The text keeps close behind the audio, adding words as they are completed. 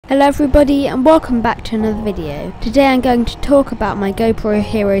Hello everybody and welcome back to another video. Today I'm going to talk about my GoPro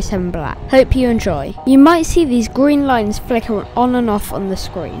Hero 7 Black. Hope you enjoy. You might see these green lines flicker on and off on the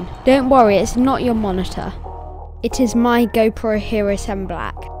screen. Don't worry, it's not your monitor. It is my GoPro Hero 7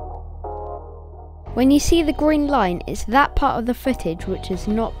 Black. When you see the green line, it's that part of the footage which has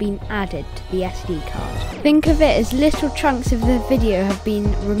not been added to the SD card. Think of it as little chunks of the video have been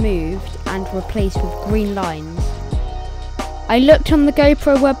removed and replaced with green lines. I looked on the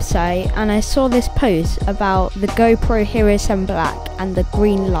GoPro website and I saw this post about the GoPro Hero 7 Black and the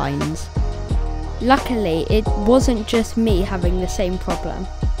green lines. Luckily, it wasn't just me having the same problem.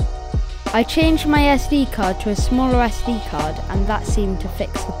 I changed my SD card to a smaller SD card and that seemed to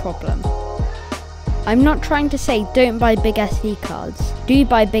fix the problem. I'm not trying to say don't buy big SD cards. Do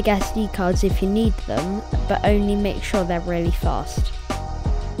buy big SD cards if you need them, but only make sure they're really fast.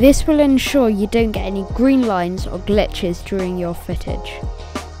 This will ensure you don't get any green lines or glitches during your footage.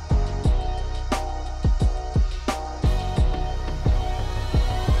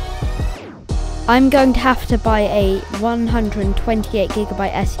 I'm going to have to buy a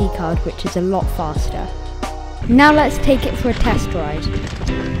 128GB SD card, which is a lot faster. Now let's take it for a test ride.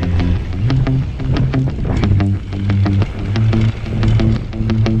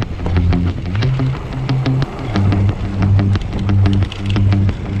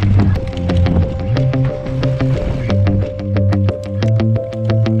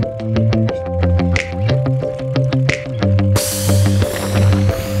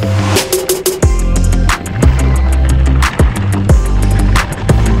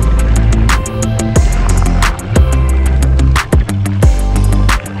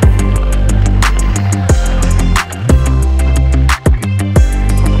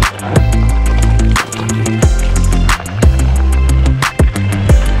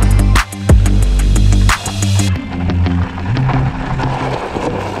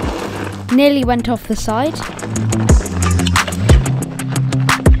 Nearly went off the side.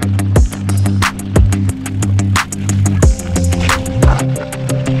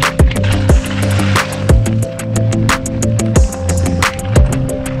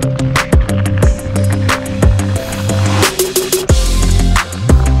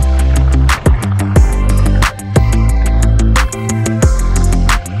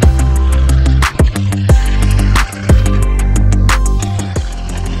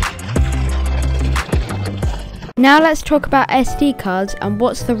 Now let's talk about SD cards and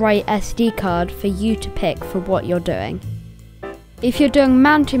what's the right SD card for you to pick for what you're doing. If you're doing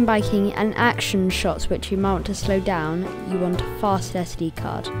mountain biking and action shots which you might want to slow down, you want a fast SD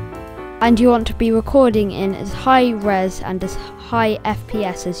card. And you want to be recording in as high res and as high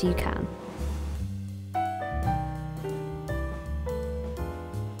FPS as you can.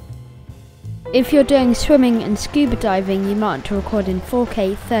 If you're doing swimming and scuba diving, you might want to record in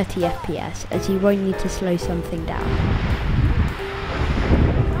 4K 30 FPS as you won't need to slow something down.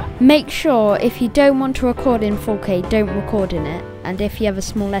 Make sure if you don't want to record in 4K, don't record in it, and if you have a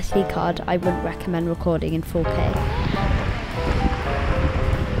small SD card, I wouldn't recommend recording in 4K.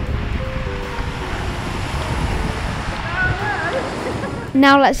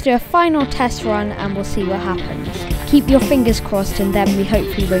 Now let's do a final test run and we'll see what happens. Keep your fingers crossed and then we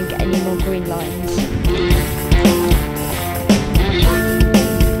hopefully won't get any more green lines.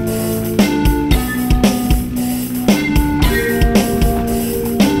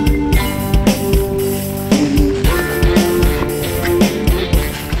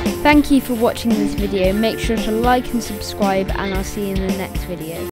 Thank you for watching this video. Make sure to like and subscribe and I'll see you in the next video.